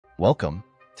Welcome.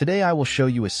 Today I will show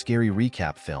you a scary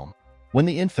recap film. When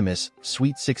the infamous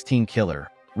Sweet 16 killer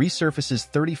resurfaces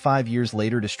 35 years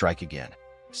later to strike again,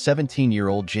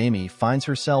 17-year-old Jamie finds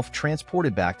herself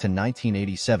transported back to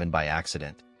 1987 by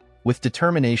accident. With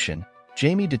determination,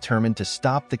 Jamie determined to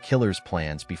stop the killer's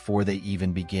plans before they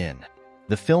even begin.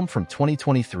 The film from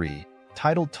 2023,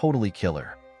 titled Totally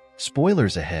Killer.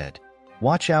 Spoilers ahead.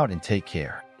 Watch out and take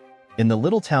care. In the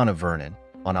little town of Vernon,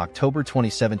 on October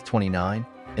 27, 29,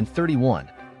 and 31,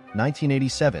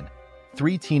 1987,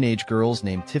 three teenage girls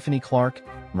named Tiffany Clark,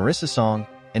 Marissa Song,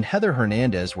 and Heather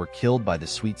Hernandez were killed by the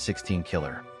Sweet 16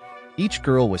 killer. Each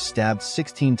girl was stabbed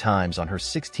 16 times on her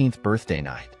 16th birthday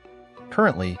night.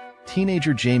 Currently,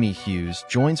 teenager Jamie Hughes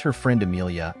joins her friend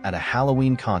Amelia at a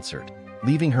Halloween concert,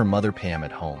 leaving her mother Pam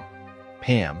at home.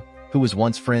 Pam, who was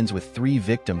once friends with three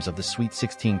victims of the Sweet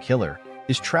 16 killer,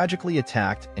 is tragically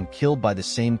attacked and killed by the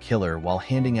same killer while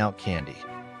handing out candy.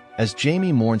 As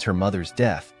Jamie mourns her mother's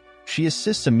death, she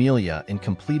assists Amelia in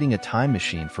completing a time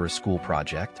machine for a school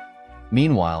project.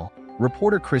 Meanwhile,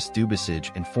 reporter Chris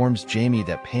Dubasage informs Jamie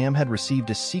that Pam had received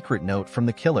a secret note from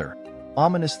the killer,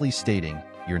 ominously stating,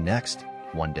 "You're next,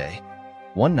 one day."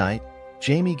 One night,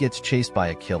 Jamie gets chased by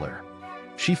a killer.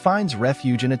 She finds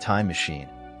refuge in a time machine,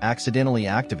 accidentally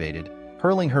activated,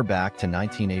 hurling her back to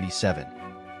 1987.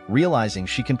 Realizing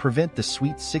she can prevent the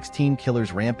Sweet 16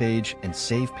 killer's rampage and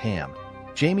save Pam,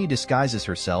 Jamie disguises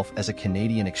herself as a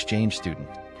Canadian exchange student.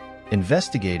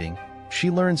 Investigating, she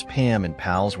learns Pam and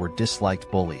pals were disliked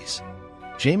bullies.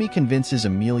 Jamie convinces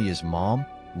Amelia's mom,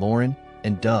 Lauren,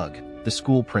 and Doug, the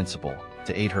school principal,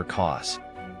 to aid her cause.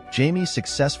 Jamie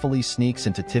successfully sneaks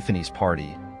into Tiffany's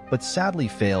party, but sadly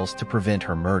fails to prevent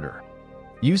her murder.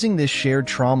 Using this shared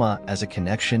trauma as a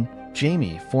connection,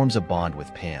 Jamie forms a bond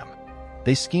with Pam.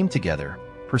 They scheme together,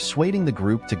 persuading the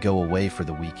group to go away for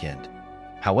the weekend.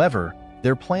 However,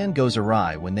 their plan goes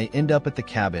awry when they end up at the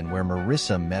cabin where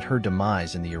Marissa met her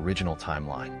demise in the original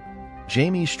timeline.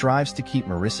 Jamie strives to keep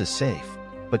Marissa safe,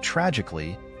 but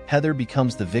tragically, Heather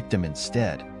becomes the victim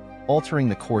instead, altering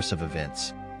the course of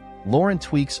events. Lauren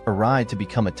tweaks a ride to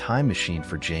become a time machine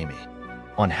for Jamie.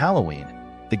 On Halloween,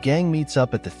 the gang meets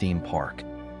up at the theme park.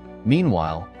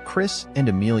 Meanwhile, Chris and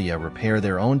Amelia repair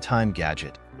their own time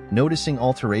gadget, noticing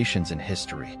alterations in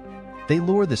history. They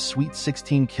lure the Sweet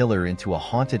 16 killer into a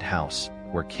haunted house,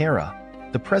 where Kara,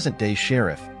 the present-day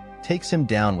sheriff, takes him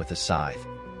down with a scythe.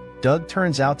 Doug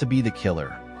turns out to be the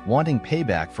killer, wanting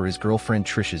payback for his girlfriend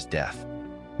Trish's death.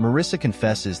 Marissa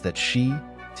confesses that she,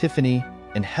 Tiffany,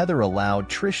 and Heather allowed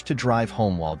Trish to drive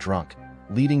home while drunk,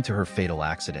 leading to her fatal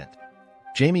accident.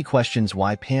 Jamie questions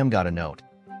why Pam got a note,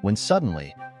 when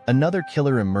suddenly, another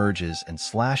killer emerges and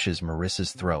slashes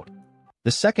Marissa's throat. The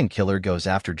second killer goes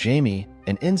after Jamie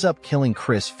and ends up killing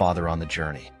Chris farther on the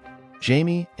journey.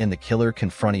 Jamie and the killer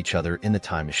confront each other in the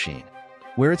time machine,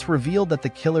 where it's revealed that the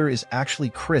killer is actually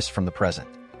Chris from the present.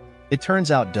 It turns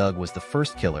out Doug was the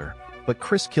first killer, but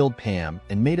Chris killed Pam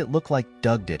and made it look like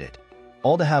Doug did it,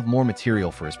 all to have more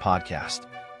material for his podcast.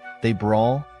 They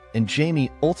brawl, and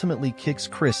Jamie ultimately kicks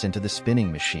Chris into the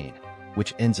spinning machine,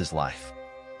 which ends his life.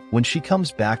 When she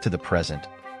comes back to the present,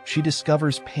 she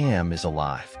discovers Pam is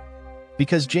alive.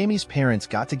 Because Jamie's parents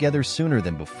got together sooner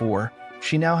than before,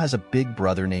 she now has a big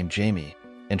brother named Jamie,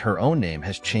 and her own name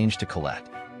has changed to Colette.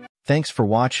 Thanks for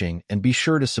watching, and be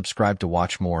sure to subscribe to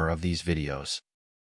watch more of these videos.